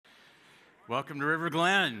Welcome to River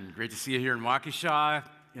Glen. Great to see you here in Waukesha.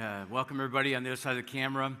 Welcome everybody on the other side of the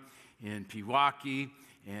camera in Pewaukee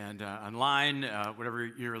and online, whatever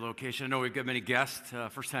your location. I know we've got many guests,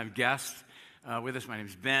 first-time guests with us. My name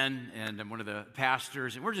is Ben, and I'm one of the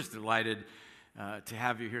pastors, and we're just delighted to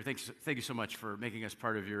have you here. Thank you so much for making us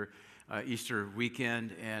part of your Easter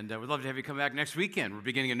weekend, and we'd love to have you come back next weekend. We're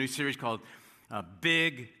beginning a new series called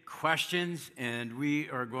Big Questions, and we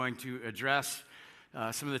are going to address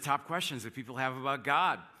some of the top questions that people have about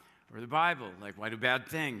God or the Bible, like why do bad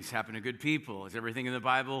things happen to good people? Is everything in the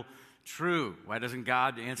Bible true? Why doesn't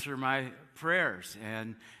God answer my prayers?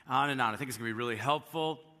 And on and on. I think it's going to be really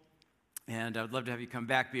helpful, and I would love to have you come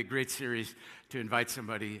back. It'd be a great series to invite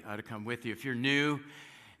somebody to come with you. If you're new,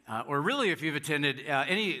 or really if you've attended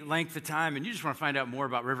any length of time and you just want to find out more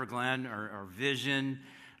about River Glen, our vision,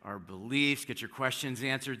 our beliefs, get your questions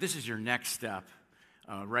answered, this is your next step.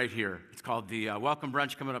 Right here. It's called the Welcome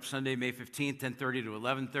Brunch, coming up Sunday, May 15th, 10:30 to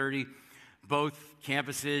 11:30. Both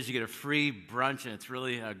campuses, you get a free brunch, and it's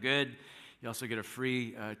really good. You also get a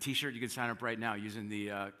free T-shirt. You can sign up right now using the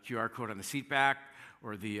QR code on the seat back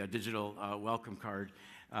or the digital welcome card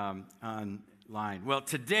online. Well,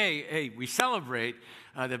 today, we celebrate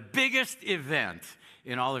the biggest event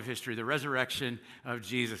in all of history, the resurrection of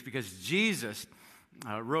Jesus, because Jesus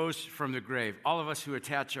rose from the grave. All of us who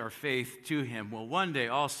attach our faith to him will one day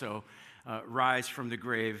also rise from the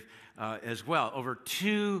grave as well. Over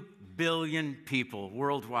 2 billion people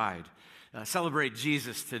worldwide celebrate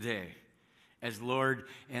Jesus today as Lord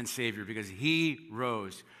and Savior because he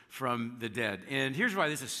rose from the dead. And here's why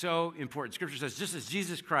this is so important. Scripture says, just as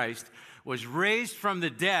Jesus Christ was raised from the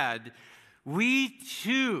dead, we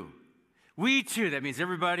too, that means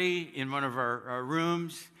everybody in one of our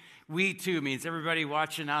rooms, we too means everybody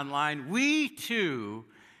watching online, we too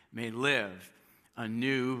may live a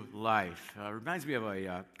new life. Reminds me of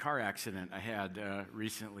a car accident I had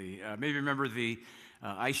recently. Maybe remember the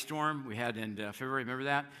ice storm we had in February, remember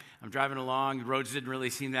that? I'm driving along, the roads didn't really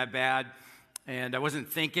seem that bad, and I wasn't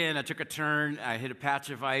thinking, I took a turn, I hit a patch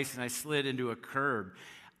of ice, and I slid into a curb.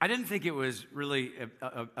 I didn't think it was really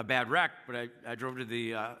a bad wreck, but I drove to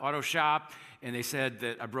the auto shop, and they said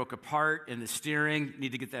that I broke a part in the steering,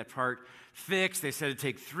 need to get that part fixed. They said it'd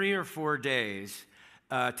take 3 or 4 days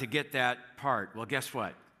to get that part. Well, guess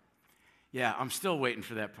what? Yeah, I'm still waiting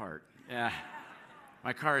for that part. Yeah,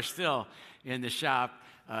 my car is still in the shop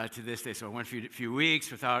to this day. So I went a few weeks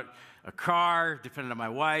without a car, depending on my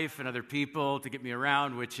wife and other people to get me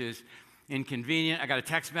around, which is inconvenient. I got a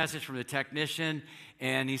text message from the technician,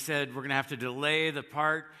 and he said, we're going to have to delay the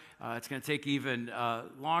part. It's going to take even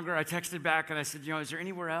longer. I texted back, and I said, is there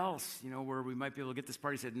anywhere else, where we might be able to get this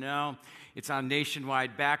part? He said, no, it's on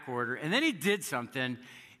nationwide back order. And then he did something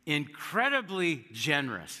incredibly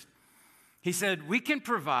generous. He said, we can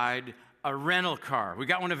provide a rental car. We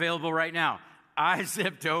got one available right now. I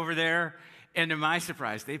zipped over there, and to my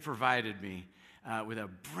surprise, they provided me with a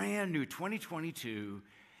brand new 2022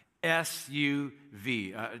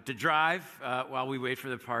 SUV to drive while we wait for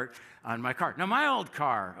the part on my car. Now, my old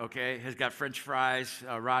car, has got French fries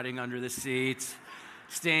rotting under the seats,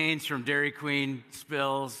 stains from Dairy Queen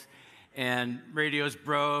spills, and radios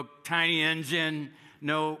broke, tiny engine,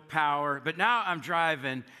 no power. But now I'm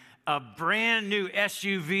driving a brand new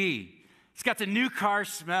SUV. It's got the new car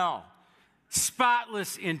smell,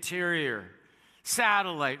 spotless interior,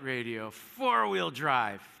 satellite radio, 4-wheel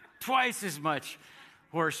drive, twice as much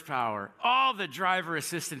horsepower, all the driver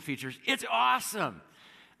assistant features. It's awesome.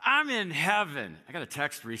 I'm in heaven. I got a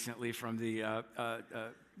text recently from the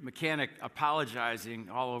mechanic apologizing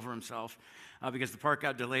all over himself because the part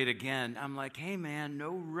got delayed again. I'm like, hey man,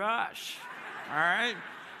 no rush. All right?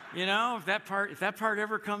 If that part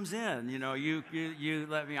ever comes in, you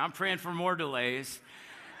let me. I'm praying for more delays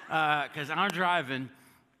because I'm driving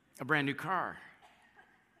a brand new car.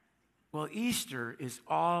 Well, Easter is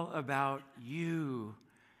all about you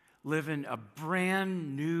living a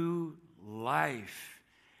brand new life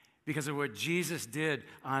because of what Jesus did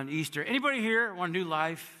on Easter. Anybody here want a new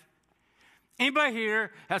life? Anybody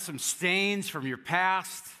here has some stains from your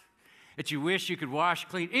past that you wish you could wash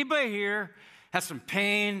clean? Anybody here has some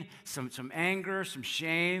pain, some anger, some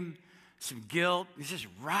shame, some guilt? It's just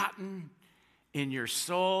rotten in your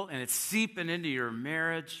soul, and it's seeping into your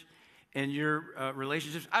marriage and your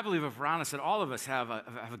relationships. I believe if Rana said all of us have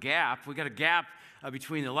a gap. We got a gap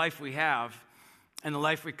between the life we have and the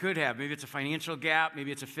life we could have. Maybe it's a financial gap.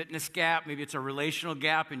 Maybe it's a fitness gap. Maybe it's a relational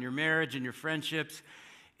gap in your marriage, in your friendships,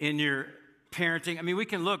 in your parenting. I mean, we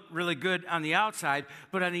can look really good on the outside,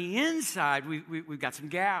 but on the inside, we've got some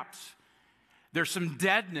gaps. There's some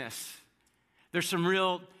deadness. There's some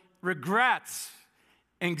real regrets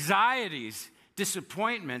anxieties,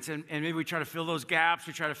 disappointments, and maybe we try to fill those gaps,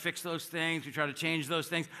 we try to fix those things, we try to change those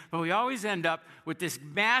things, but we always end up with this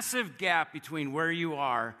massive gap between where you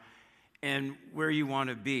are and where you want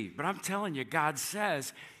to be. But I'm telling you, God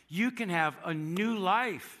says you can have a new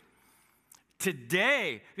life.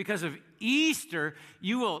 Today, because of Easter,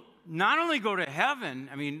 you will not only go to heaven,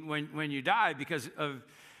 I mean, when you die because of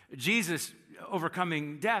Jesus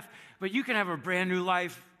overcoming death, but you can have a brand new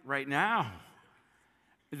life right now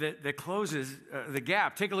that closes the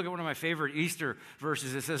gap. Take a look at one of my favorite Easter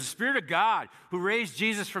verses. It says, the Spirit of God who raised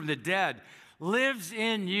Jesus from the dead lives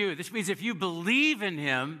in you. This means if you believe in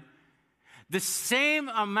him, the same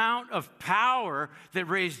amount of power that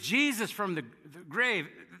raised Jesus from the grave,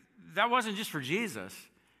 that wasn't just for Jesus.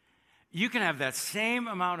 You can have that same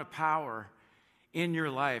amount of power in your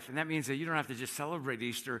life. And that means that you don't have to just celebrate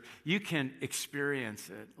Easter. You can experience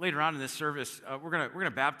it. Later on in this service, we're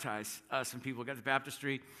gonna baptize some people. Got the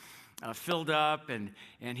baptistry filled up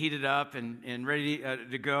and heated up and ready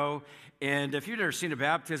to go. And if you've never seen a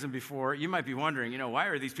baptism before, you might be wondering, why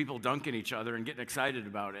are these people dunking each other and getting excited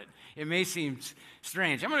about it? It may seem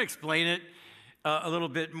strange. I'm going to explain it a little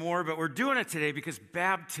bit more, but we're doing it today because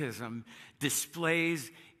baptism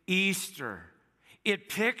displays Easter. It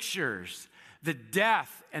pictures the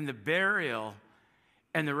death and the burial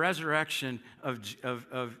and the resurrection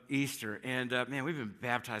of Easter. And man, we've been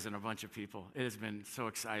baptizing a bunch of people. It has been so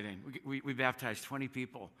exciting. We baptized 20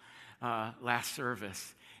 people last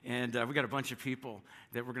service. And we got a bunch of people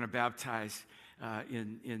that we're going to baptize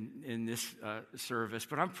in this service.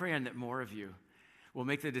 But I'm praying that more of you will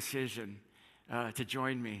make the decision to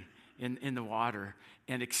join me in the water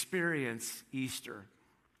and experience Easter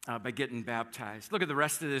by getting baptized. Look at the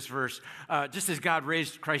rest of this verse. Just as God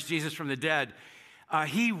raised Christ Jesus from the dead,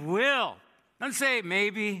 he will. Doesn't say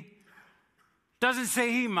maybe. Doesn't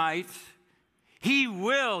say he might. He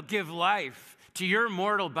will give life to your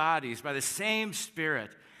mortal bodies by the same Spirit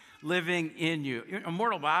living in you.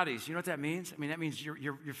 Mortal bodies, you know what that means? I mean, that means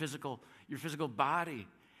your physical body.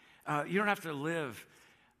 You don't have to live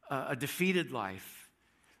a defeated life,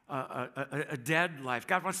 a dead life.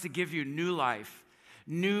 God wants to give you new life,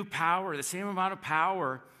 new power, the same amount of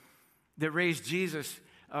power that raised Jesus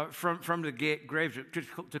from the grave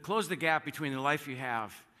to close the gap between the life you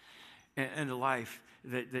have and the life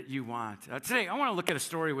that you want. Today, I want to look at a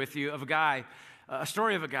story with you of a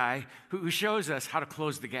story of a guy who shows us how to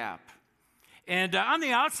close the gap. And on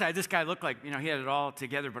the outside, this guy looked like, he had it all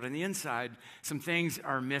together, but on the inside, some things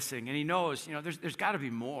are missing. And he knows, there's got to be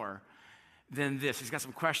more than this. He's got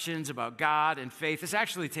some questions about God and faith. This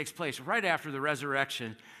actually takes place right after the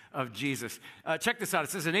resurrection of Jesus. Check this out.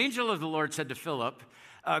 It says, an angel of the Lord said to Philip,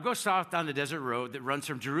 go south down the desert road that runs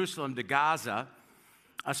from Jerusalem to Gaza.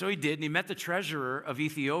 So he did, and he met the treasurer of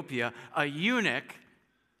Ethiopia, a eunuch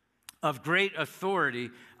of great authority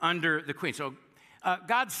under the queen. So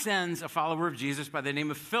God sends a follower of Jesus by the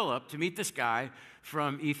name of Philip to meet this guy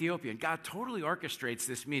from Ethiopia. And God totally orchestrates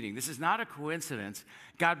this meeting. This is not a coincidence.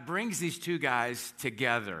 God brings these two guys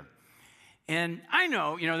together. And I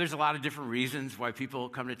know, there's a lot of different reasons why people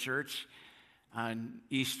come to church on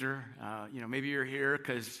Easter. Maybe you're here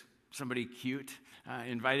because somebody cute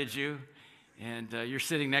invited you. And you're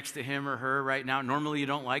sitting next to him or her right now. Normally you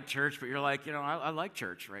don't like church, but you're like, I like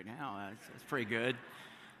church right now. It's pretty good.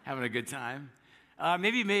 Having a good time.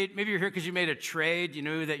 Maybe you're here because you made a trade. You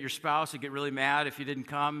knew that your spouse would get really mad if you didn't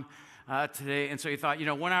come today. And so you thought,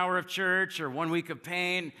 1 hour of church or 1 week of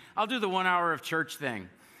pain. I'll do the 1 hour of church thing.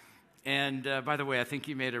 And by the way, I think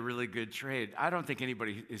you made a really good trade. I don't think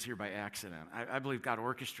anybody is here by accident. I believe God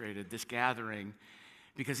orchestrated this gathering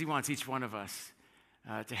because he wants each one of us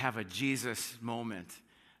to have a Jesus moment,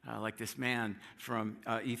 like this man from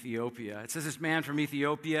Ethiopia. It says this man from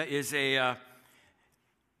Ethiopia is a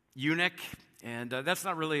eunuch, and that's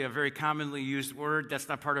not really a very commonly used word. That's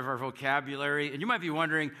not part of our vocabulary. And you might be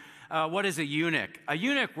wondering, what is a eunuch? A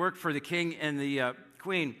eunuch worked for the king and the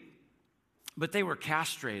queen, but they were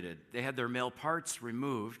castrated. They had their male parts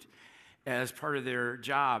removed as part of their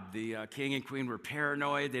job. The king and queen were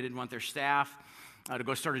paranoid. They didn't want their staff to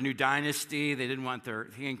go start a new dynasty. They didn't want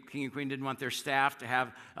king and queen didn't want their staff to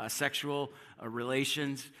have sexual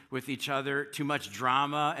relations with each other, too much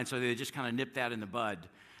drama, and so they just kind of nipped that in the bud,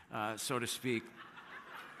 so to speak.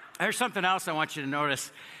 There's something else I want you to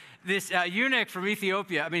notice. This eunuch from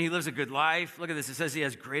Ethiopia, he lives a good life. Look at this. It says he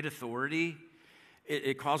has great authority.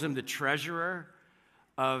 It calls him the treasurer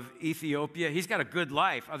of Ethiopia. He's got a good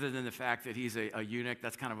life other than the fact that he's a eunuch.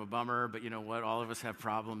 That's kind of a bummer, but you know what? All of us have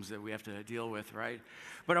problems that we have to deal with, right?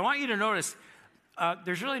 But I want you to notice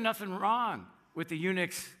there's really nothing wrong with the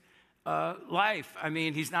eunuch's life.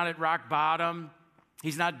 He's not at rock bottom.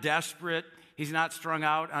 He's not desperate. He's not strung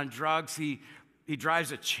out on drugs. He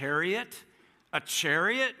drives a chariot. A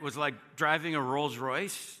chariot was like driving a Rolls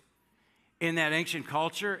Royce in that ancient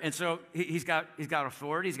culture. And so he's got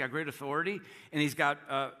authority. He's got great authority, and he's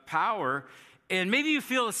got power. And maybe you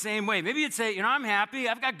feel the same way. Maybe you'd say, I'm happy.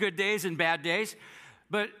 I've got good days and bad days,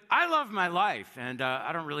 but I love my life, and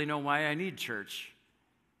I don't really know why I need church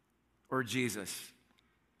or Jesus.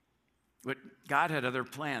 But God had other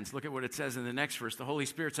plans. Look at what it says in the next verse. The Holy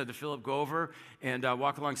Spirit said to Philip, go over and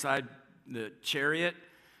walk alongside the chariot.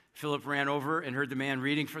 Philip ran over and heard the man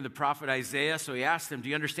reading from the prophet Isaiah. So he asked him, do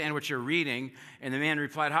you understand what you're reading? And the man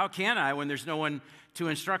replied, how can I when there's no one to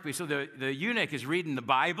instruct me? So the eunuch is reading the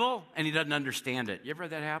Bible and he doesn't understand it. You ever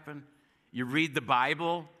had that happen? You read the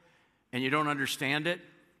Bible and you don't understand it?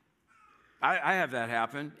 I have that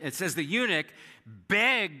happen. It says the eunuch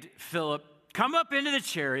begged Philip, come up into the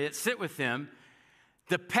chariot, sit with him.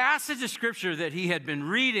 The passage of scripture that he had been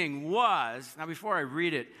reading was, now before I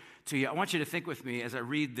read it to you, I want you to think with me as I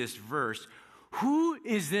read this verse. Who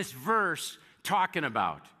is this verse talking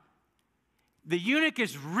about? The eunuch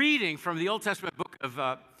is reading from the Old Testament book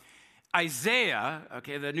of Isaiah.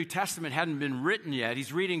 Okay, the New Testament hadn't been written yet.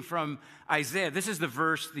 He's reading from Isaiah. This is the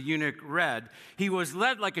verse the eunuch read. He was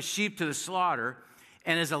led like a sheep to the slaughter,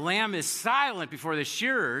 and as a lamb is silent before the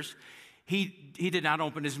shearers, he did not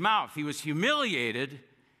open his mouth. He was humiliated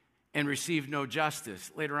and received no justice.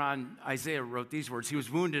 Later on, Isaiah wrote these words. He was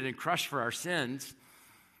wounded and crushed for our sins.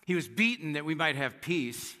 He was beaten that we might have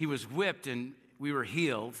peace. He was whipped and we were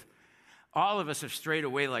healed. All of us have strayed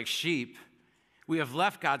away like sheep. We have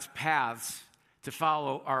left God's paths to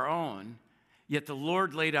follow our own. Yet the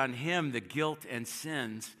Lord laid on him the guilt and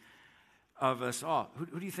sins of us all.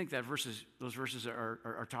 Who do you think those verses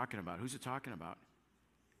are talking about? Who's it talking about?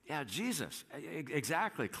 Yeah, Jesus.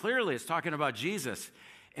 Exactly. Clearly, it's talking about Jesus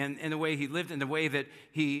and the way he lived and the way that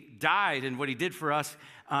he died and what he did for us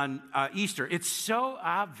on Easter. It's so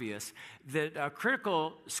obvious that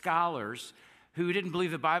critical scholars who didn't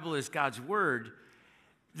believe the Bible is God's word,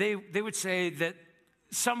 they would say that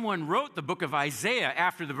someone wrote the book of Isaiah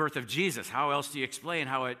after the birth of Jesus. How else do you explain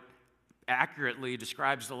how it accurately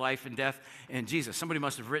describes the life and death in Jesus? Somebody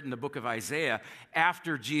must have written the book of Isaiah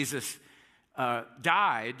after Jesus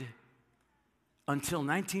died until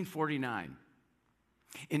 1949.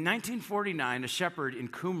 In 1949, a shepherd in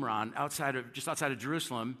Qumran, just outside of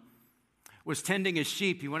Jerusalem, was tending his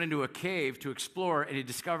sheep. He went into a cave to explore, and he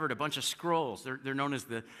discovered a bunch of scrolls. They're known as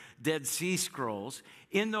the Dead Sea Scrolls.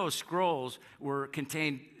 In those scrolls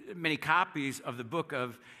contained many copies of the book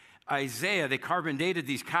of Isaiah. They carbon dated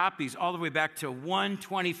these copies all the way back to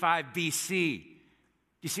 125 BC. Do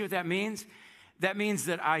you see what that means? That means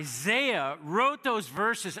that Isaiah wrote those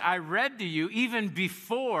verses I read to you even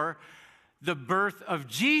before the birth of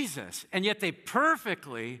Jesus, and yet they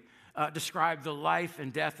perfectly describe the life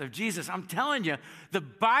and death of Jesus. I'm telling you, the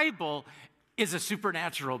Bible is a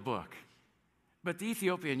supernatural book. But the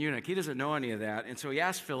Ethiopian eunuch, he doesn't know any of that, and so he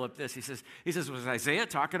asked Philip this. He says, was Isaiah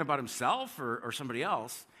talking about himself or somebody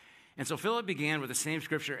else? And so Philip began with the same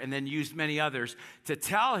scripture and then used many others to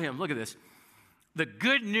tell him, look at this, the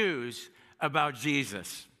good news about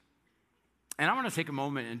Jesus. And I want to take a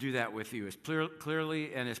moment and do that with you as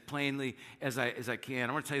clearly and as plainly as I can.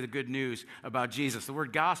 I want to tell you the good news about Jesus. The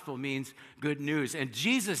word gospel means good news. And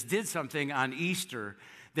Jesus did something on Easter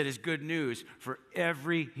that is good news for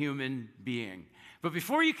every human being. But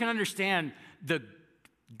before you can understand the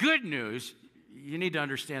good news, you need to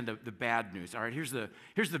understand the bad news. All right, here's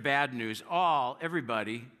the bad news.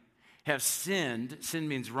 Everybody have sinned. Sin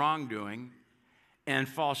means wrongdoing, and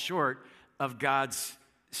fall short of God's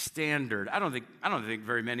standard. I don't think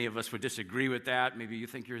very many of us would disagree with that. Maybe you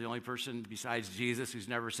think you're the only person besides Jesus who's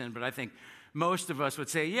never sinned, but I think most of us would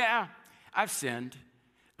say, yeah, I've sinned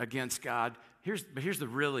against God. Here's the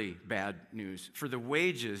really bad news. For the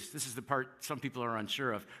wages, this is the part some people are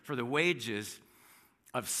unsure of, for the wages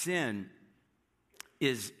of sin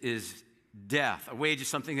is death. A wage is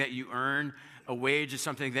something that you earn. A wage is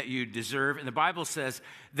something that you deserve. And the Bible says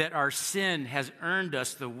that our sin has earned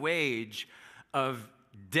us the wage of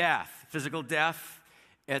death, physical death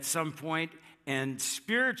at some point, and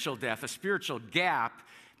spiritual death, a spiritual gap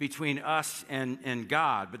between us and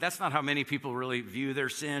God. But that's not how many people really view their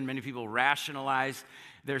sin. Many people rationalize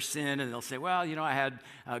their sin, and they'll say, well, I had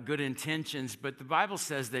good intentions. But the Bible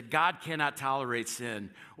says that God cannot tolerate sin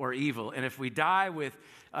or evil. And if we die with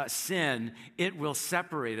sin, it will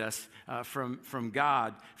separate us from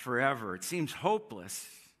God forever. It seems hopeless.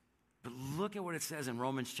 But look at what it says in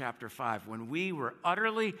Romans chapter 5. When we were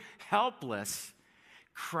utterly helpless,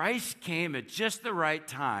 Christ came at just the right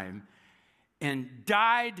time and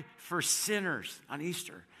died for sinners on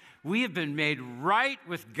Easter. We have been made right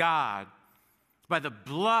with God by the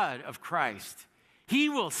blood of Christ. He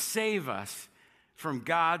will save us from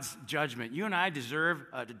God's judgment. You and I deserve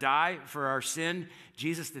to die for our sin.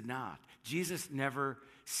 Jesus did not. Jesus never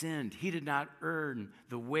sinned. He did not earn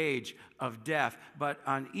the wage of death. But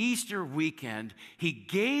on Easter weekend, he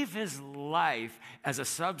gave his life as a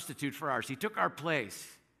substitute for ours. He took our place.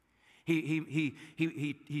 He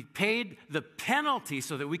paid the penalty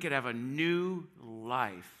so that we could have a new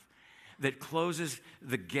life that closes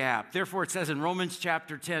the gap. Therefore, it says in Romans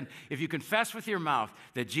chapter 10, if you confess with your mouth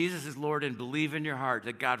that Jesus is Lord and believe in your heart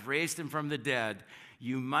that God raised him from the dead,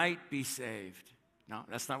 you might be saved. No,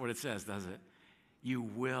 that's not what it says, does it? You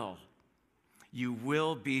will. You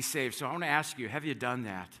will be saved. So I want to ask you, have you done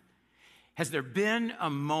that? Has there been a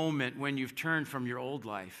moment when you've turned from your old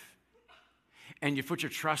life and you put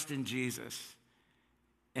your trust in Jesus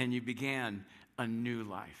and you began a new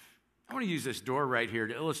life? I want to use this door right here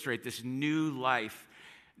to illustrate this new life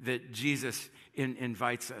that Jesus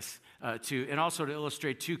invites us to, and also to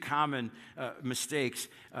illustrate two common mistakes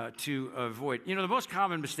to avoid. You know, the most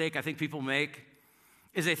common mistake I think people make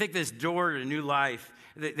is they think this door to new life,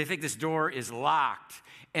 they think this door is locked,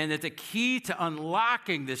 and that the key to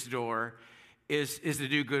unlocking this door is to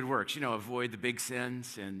do good works. You know, avoid the big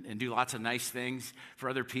sins and do lots of nice things for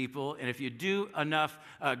other people. And if you do enough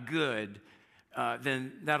good,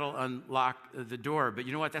 then that'll unlock the door. But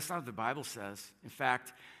you know what? That's not what the Bible says. In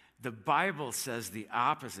fact, the Bible says the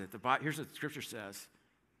opposite. Here's what the Scripture says.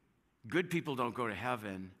 Good people don't go to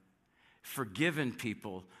heaven. Forgiven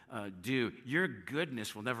people do. Your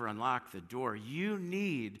goodness will never unlock the door. You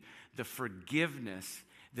need the forgiveness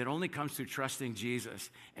that only comes through trusting Jesus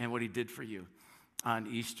and what he did for you on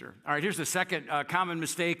Easter. All right, here's the second common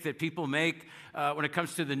mistake that people make when it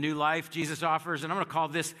comes to the new life Jesus offers, and I'm going to call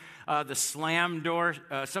this the slam door.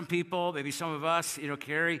 Some people, maybe some of us,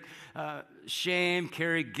 carry shame,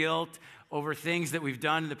 carry guilt over things that we've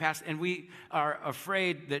done in the past, and we are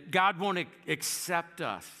afraid that God won't accept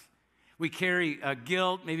us. We carry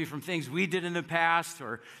guilt maybe from things we did in the past,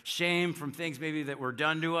 or shame from things maybe that were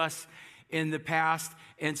done to us in the past.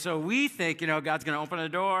 And so we think, God's going to open a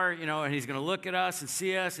door, and he's going to look at us and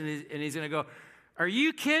see us, and he's going to go, are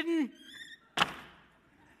you kidding? And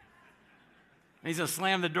he's going to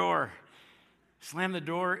slam the door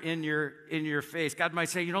in your face. God might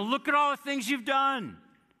say, look at all the things you've done.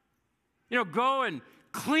 Go and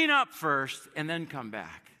clean up first and then come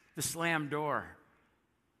back. The slam door.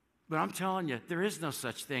 But I'm telling you, there is no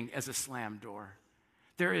such thing as a slam door.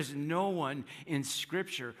 There is no one in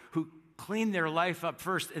Scripture who cleaned their life up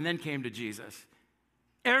first and then came to Jesus.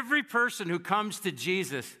 Every person who comes to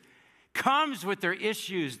Jesus comes with their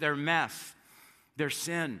issues, their mess, their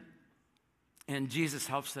sin. And Jesus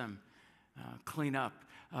helps them clean up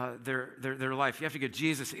their life. You have to get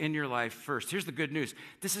Jesus in your life first. Here's the good news.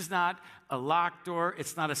 This is not a locked door.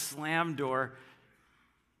 It's not a slam door.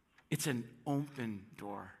 It's an open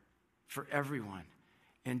door for everyone.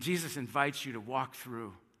 And Jesus invites you to walk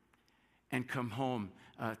through and come home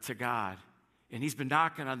to God. And he's been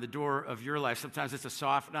knocking on the door of your life. Sometimes it's a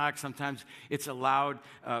soft knock. Sometimes it's a loud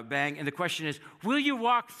bang. And the question is, will you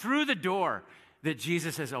walk through the door that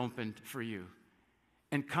Jesus has opened for you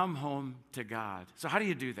and come home to God? So how do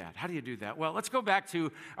you do that? How do you do that? Well, let's go back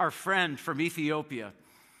to our friend from Ethiopia,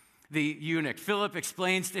 the eunuch. Philip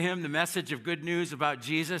explains to him the message of good news about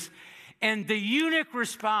Jesus. And the eunuch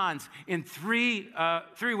responds in three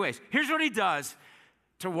ways. Here's what he does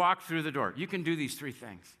to walk through the door. You can do these three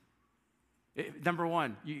things. Number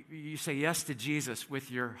one, you say yes to Jesus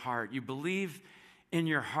with your heart. You believe in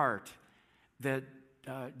your heart that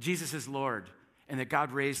Jesus is Lord and that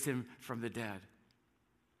God raised him from the dead.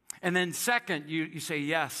 And then second, you say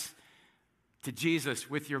yes to Jesus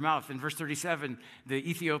with your mouth. In verse 37, the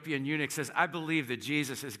Ethiopian eunuch says, I believe that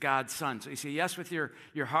Jesus is God's son. So you say yes with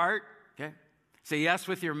your heart. Okay? Say yes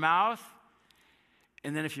with your mouth.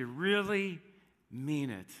 And then if you really mean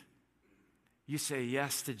it, you say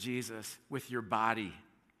yes to Jesus with your body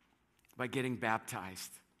by getting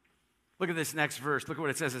baptized. Look at this next verse. Look at what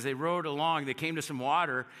it says. As they rode along, they came to some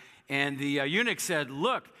water, and the eunuch said,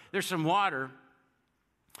 look, there's some water.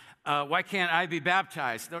 Why can't I be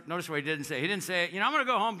baptized? Notice what he didn't say. He didn't say, I'm going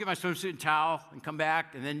to go home, get my swimsuit and towel, and come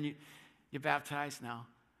back, and then you baptized. No.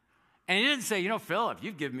 And he didn't say, Philip,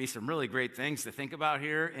 you've given me some really great things to think about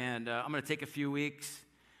here, and I'm going to take a few weeks.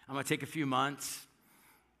 I'm going to take a few months.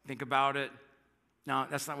 Think about it. No,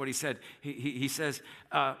 that's not what he said. He says,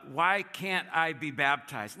 why can't I be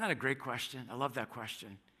baptized? Isn't that a great question? I love that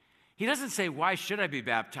question. He doesn't say, why should I be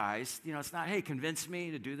baptized? It's not, hey, convince me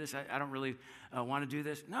to do this. I don't really want to do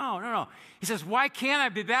this. No. He says, why can't I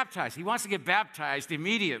be baptized? He wants to get baptized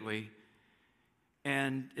immediately.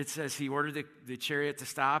 And it says he ordered the chariot to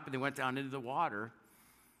stop, and they went down into the water,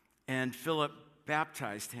 and Philip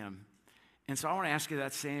baptized him. And so I want to ask you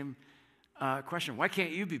that same question. Why can't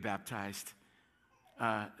you be baptized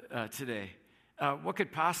today? What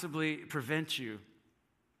could possibly prevent you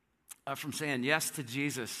from saying yes to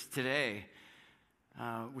Jesus today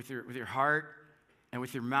with your heart and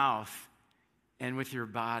with your mouth and with your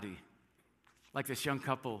body? Like this young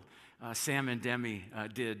couple, Sam and Demi,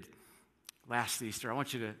 did last Easter. I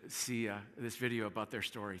want you to see this video about their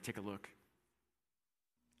story. Take a look.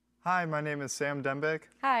 Hi, my name is Sam Dembeck.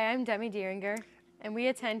 Hi, I'm Demi Dieringer, and we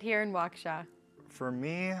attend here in Waukesha. For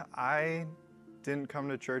me, I didn't come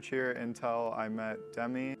to church here until I met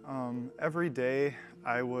Demi. Every day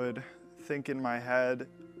I would think in my head,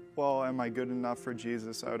 well, am I good enough for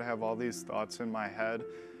Jesus? I would have all these thoughts in my head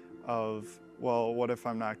of, well, what if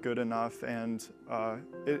I'm not good enough? And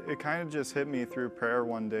it kind of just hit me through prayer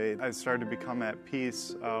one day. I started to become at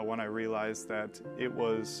peace when I realized that it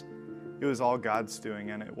was all God's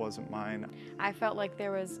doing and it wasn't mine. I felt like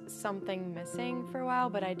there was something missing for a while,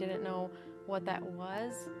 but I didn't know what that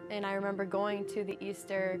was. And I remember going to the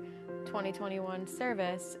Easter 2021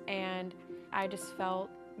 service, and I just felt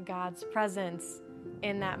God's presence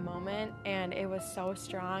in that moment, and it was so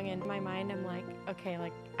strong. And in my mind, I'm like, okay,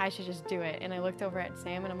 I should just do it. And I looked over at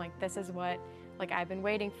Sam, and I'm like, this is what I've been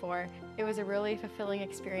waiting for. It was a really fulfilling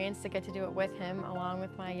experience to get to do it with him, along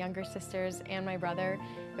with my younger sisters and my brother.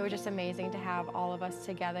 It was just amazing to have all of us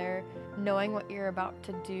together, knowing what you're about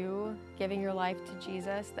to do, giving your life to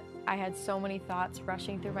Jesus. I had so many thoughts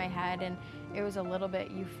rushing through my head, and it was a little bit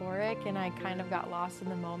euphoric, and I kind of got lost in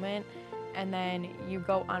the moment. And then you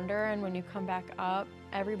go under, and when you come back up,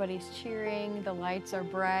 everybody's cheering, the lights are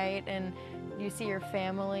bright, and you see your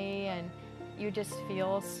family, and you just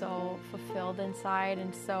feel so fulfilled inside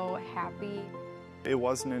and so happy. It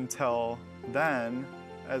wasn't until then,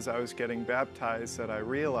 as I was getting baptized, that I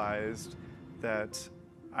realized that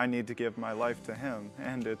I need to give my life to Him.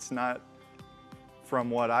 And it's not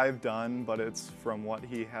from what I've done, but it's from what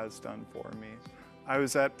He has done for me. I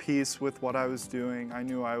was at peace with what I was doing. I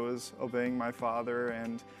knew I was obeying my Father,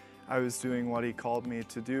 and I was doing what He called me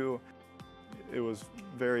to do. It was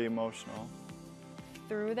very emotional.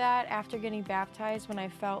 Through that, after getting baptized, when I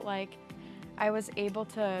felt like I was able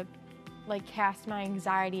to cast my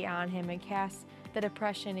anxiety on Him and cast the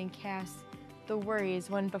depression and cast the worries,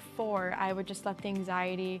 when before I would just let the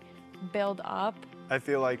anxiety build up. I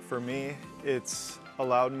feel like for me, it's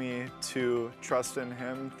allowed me to trust in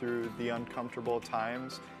Him through the uncomfortable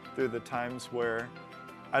times, through the times where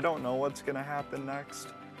I don't know what's going to happen next.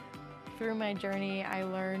 Through my journey, I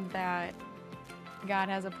learned that God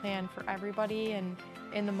has a plan for everybody, and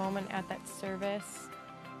in the moment at that service,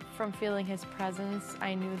 from feeling His presence,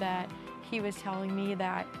 I knew that He was telling me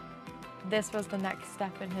that this was the next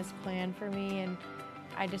step in His plan for me, and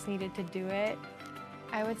I just needed to do it.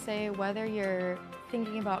 I would say whether you're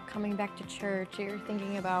thinking about coming back to church, or you're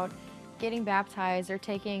thinking about getting baptized or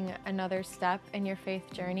taking another step in your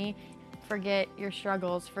faith journey, forget your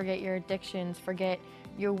struggles, forget your addictions, forget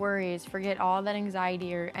your worries, forget all that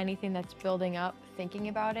anxiety or anything that's building up thinking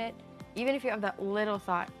about it. Even if you have that little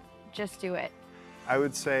thought, just do it. I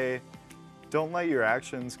would say, don't let your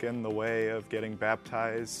actions get in the way of getting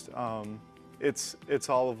baptized. It's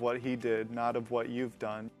all of what He did, not of what you've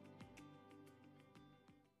done.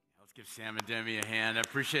 Let's give Sam and Demi a hand. I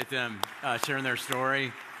appreciate them sharing their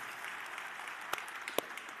story.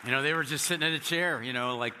 They were just sitting in a chair,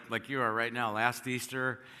 like you are right now, last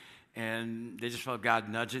Easter, and they just felt God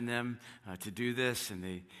nudging them to do this, and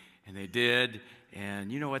they did.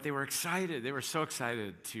 And you know what? They were excited. They were so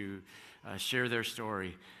excited to share their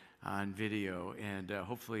story on video, and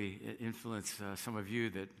hopefully influence some of you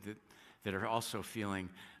that are also feeling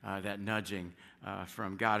that nudging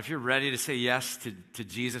from God. If you're ready to say yes to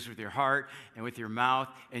Jesus with your heart and with your mouth,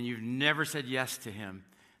 and you've never said yes to Him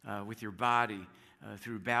with your body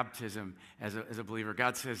through baptism as a believer,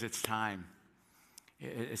 God says it's time.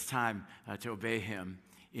 It's time to obey Him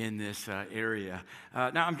in this area.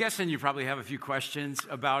 Now, I'm guessing you probably have a few questions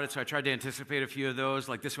about it, so I tried to anticipate a few of those,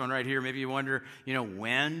 like this one right here. Maybe you wonder,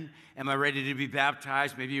 when am I ready to be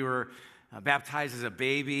baptized? Maybe you were baptized as a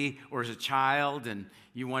baby or as a child, and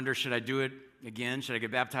you wonder, should I do it again? Should I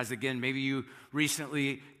get baptized again? Maybe you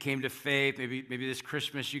recently came to faith. Maybe this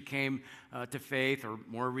Christmas you came to faith, or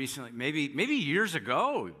more recently, maybe years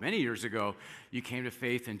ago, many years ago, you came to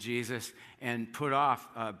faith in Jesus and put off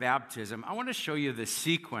baptism. I want to show you the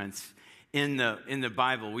sequence in the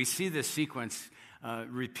Bible. We see this sequence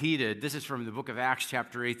repeated. This is from the book of Acts,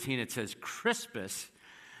 chapter 18. It says, Crispus,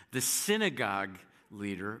 the synagogue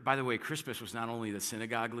leader. By the way, Crispus was not only the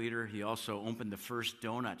synagogue leader, he also opened the first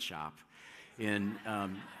donut shop in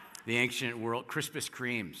the ancient world, Crispus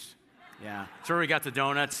Creams. Yeah, that's where we got the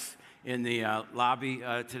donuts in the lobby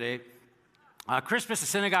today. Crispus, the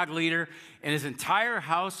synagogue leader, and his entire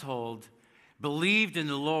household believed in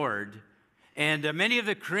the Lord. And many of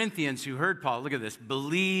the Corinthians who heard Paul, look at this,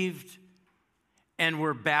 believed and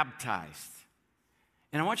were baptized.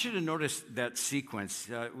 And I want you to notice that sequence.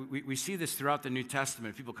 We see this throughout the New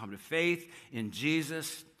Testament. People come to faith in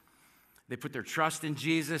Jesus. They put their trust in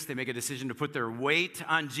Jesus. They make a decision to put their weight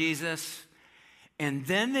on Jesus. And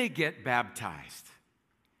then they get baptized.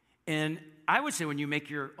 And I would say when you make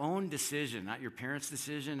your own decision, not your parents'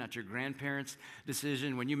 decision, not your grandparents'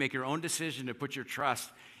 decision, when you make your own decision to put your trust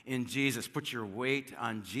in Jesus, put your weight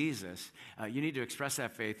on Jesus, you need to express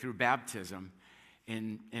that faith through baptism.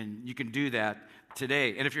 And you can do that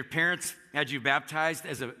today. And if your parents had you baptized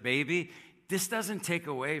as a baby, this doesn't take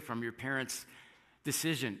away from your parents'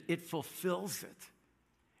 decision. It fulfills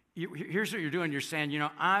it. Here's what you're doing. You're saying,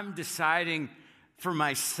 I'm deciding for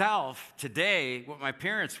myself today what my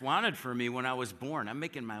parents wanted for me when I was born. I'm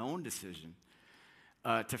making my own decision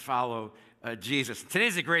to follow Jesus.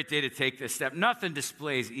 Today's a great day to take this step. Nothing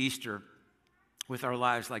displays Easter with our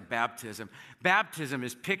lives like baptism. Baptism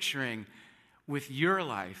is picturing with your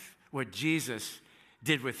life what Jesus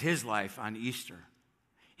did with his life on Easter.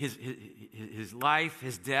 His life,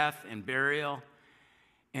 his death and burial,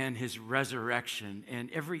 and his resurrection. And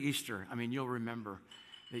every Easter, you'll remember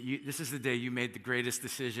that this is the day you made the greatest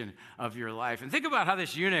decision of your life. And think about how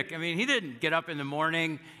this eunuch, he didn't get up in the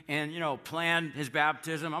morning and, plan his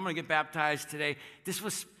baptism. I'm going to get baptized today. This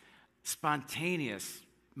was spontaneous.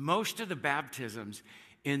 Most of the baptisms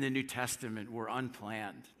in the New Testament were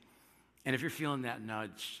unplanned. And if you're feeling that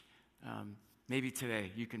nudge, maybe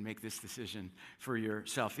today you can make this decision for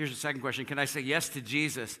yourself. Here's the second question. Can I say yes to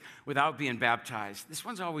Jesus without being baptized? This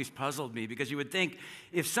one's always puzzled me because you would think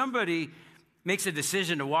if somebody makes a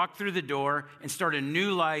decision to walk through the door and start a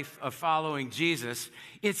new life of following Jesus,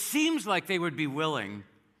 it seems like they would be willing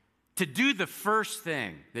to do the first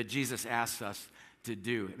thing that Jesus asks us to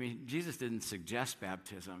do. Jesus didn't suggest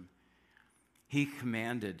baptism. He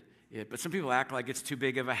commanded it. But some people act like it's too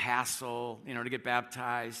big of a hassle, to get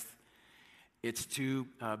baptized. It's too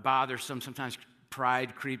bothersome. Sometimes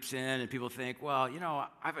pride creeps in and people think, well,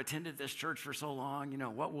 I've attended this church for so long.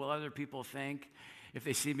 What will other people think if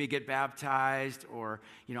they see me get baptized? Or,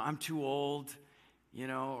 I'm too old,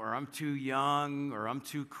 or I'm too young, or I'm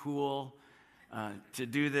too cool to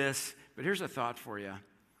do this. But here's a thought for you.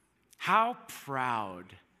 How proud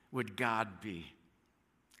would God be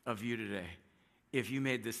of you today if you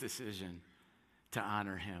made this decision to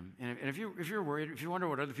honor him? And if you're worried, if you wonder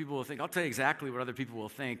what other people will think, I'll tell you exactly what other people will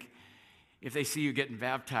think. If they see you getting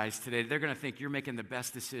baptized today, they're going to think you're making the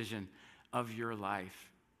best decision of your life.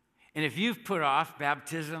 And if you've put off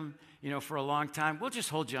baptism, for a long time, we'll just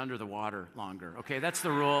hold you under the water longer, okay? That's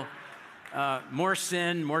the rule. More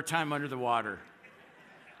sin, more time under the water.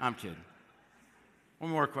 I'm kidding. One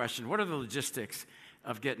more question. What are the logistics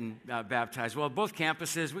of getting baptized? Well, both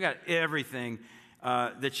campuses, we got everything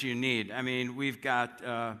that you need. We've got,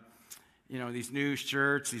 these new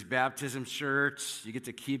shirts, these baptism shirts. You get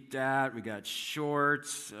to keep that. We got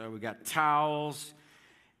shorts. We got towels.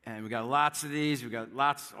 And we got lots of these. We got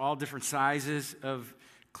all different sizes of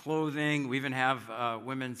clothing. We even have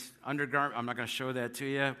women's undergarment. I'm not going to show that to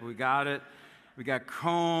you, but we got it. We got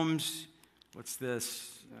combs. What's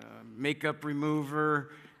this? Makeup remover.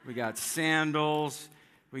 We got sandals.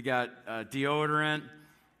 We got deodorant.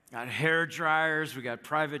 Got hair dryers. We got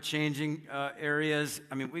private changing areas.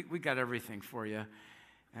 We got everything for you.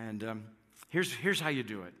 And here's how you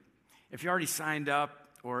do it. If you already signed up,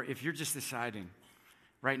 or if you're just deciding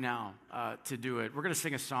right now to do it, we're going to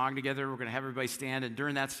sing a song together. We're going to have everybody stand, and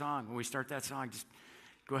during that song, when we start that song, just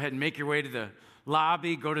go ahead and make your way to the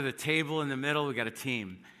lobby, go to the table in the middle. We got a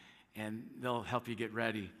team, and they'll help you get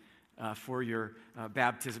ready for your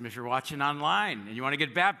baptism. If you're watching online and you want to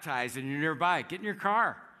get baptized and you're nearby, get in your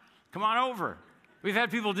car. Come on over. We've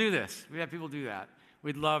had people do this. We've had people do that.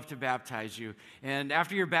 We'd love to baptize you. And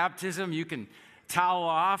after your baptism, you can towel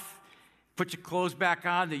off, put your clothes back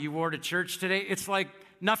on that you wore to church today. It's like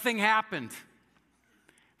nothing happened.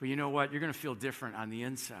 But you know what? You're going to feel different on the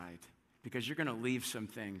inside because you're going to leave some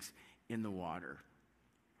things in the water,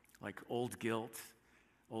 like old guilt,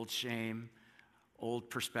 old shame, old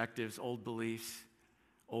perspectives, old beliefs,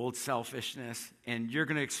 old selfishness, and you're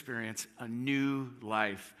going to experience a new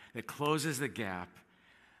life that closes the gap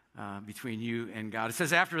between you and God. It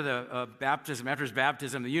says after the baptism, after his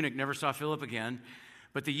baptism, the eunuch never saw Philip again,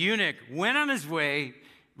 but the eunuch went on his way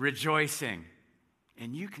rejoicing.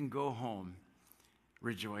 And you can go home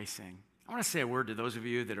rejoicing. I want to say a word to those of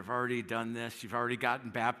you that have already done this. You've already gotten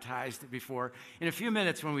baptized before. In a few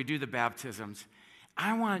minutes when we do the baptisms,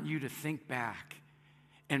 I want you to think back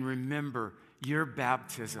and remember your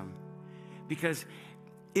baptism, because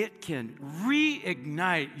it can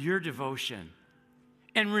reignite your devotion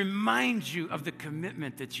and remind you of the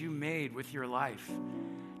commitment that you made with your life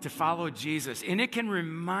to follow Jesus. And it can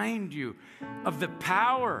remind you of the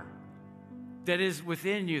power that is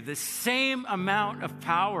within you, the same amount of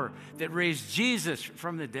power that raised Jesus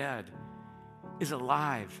from the dead is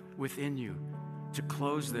alive within you to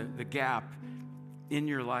close the gap in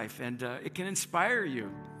your life. And it can inspire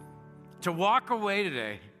you to walk away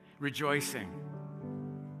today rejoicing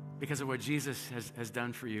because of what Jesus has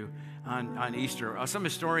done for you on Easter. Some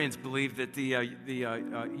historians believe that the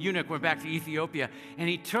eunuch went back to Ethiopia and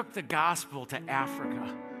he took the gospel to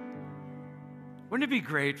Africa. Wouldn't it be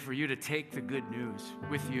great for you to take the good news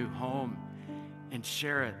with you home and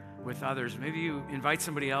share it with others? Maybe you invite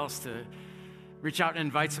somebody else to reach out and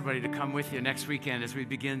invite somebody to come with you next weekend as we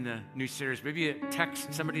begin the new series. Maybe you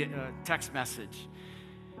text somebody a text message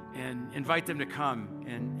and invite them to come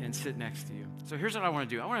and sit next to you. So here's what I want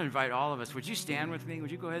to do. I want to invite all of us. Would you stand with me?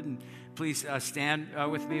 Would you go ahead and please stand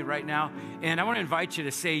with me right now? And I want to invite you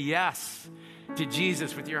to say yes to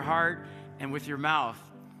Jesus with your heart and with your mouth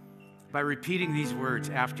by repeating these words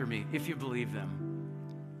after me, if you believe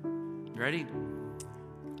them. Ready?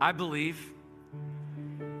 I believe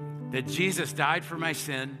that Jesus died for my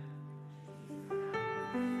sin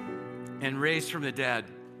and raised from the dead.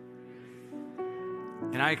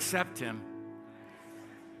 And I accept him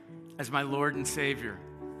as my Lord and Savior.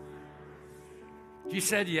 If you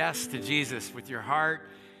said yes to Jesus with your heart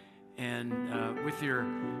and with your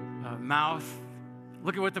mouth,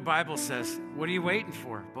 look at what the Bible says. What are you waiting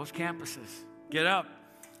for? Both campuses. Get up,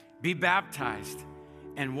 be baptized,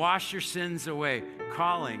 and wash your sins away,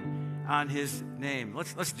 calling on his name.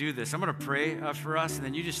 Let's do this. I'm going to pray for us, and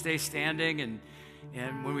then you just stay standing.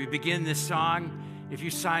 And when we begin this song, if you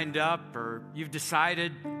signed up or you've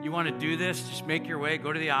decided you want to do this, just make your way,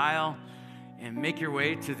 go to the aisle, and make your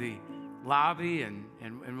way to the lobby, and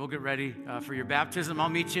we'll get ready for your baptism. I'll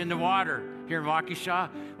meet you in the water here in Waukesha.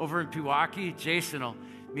 Over in Pewaukee, Jason will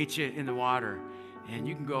meet you in the water, and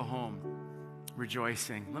you can go home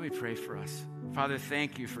rejoicing. Let me pray for us. Father,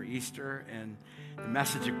 thank you for Easter and the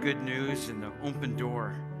message of good news and the open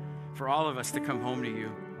door for all of us to come home to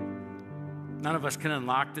you. None of us can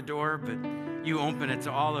unlock the door, but you open it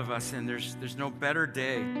to all of us, and there's no better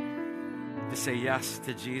day to say yes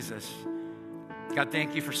to Jesus. God,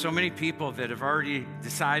 thank you for so many people that have already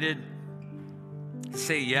decided to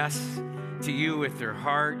say yes to you with their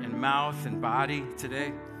heart and mouth and body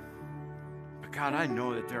today. But God, I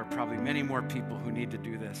know that there are probably many more people who need to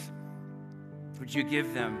do this. Would you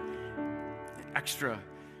give them extra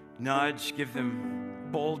nudge, give them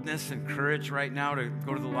boldness and courage right now to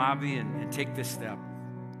go to the lobby and take this step.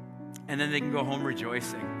 And then they can go home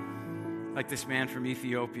rejoicing like this man from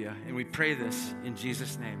Ethiopia. And we pray this in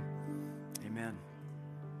Jesus' name. Amen.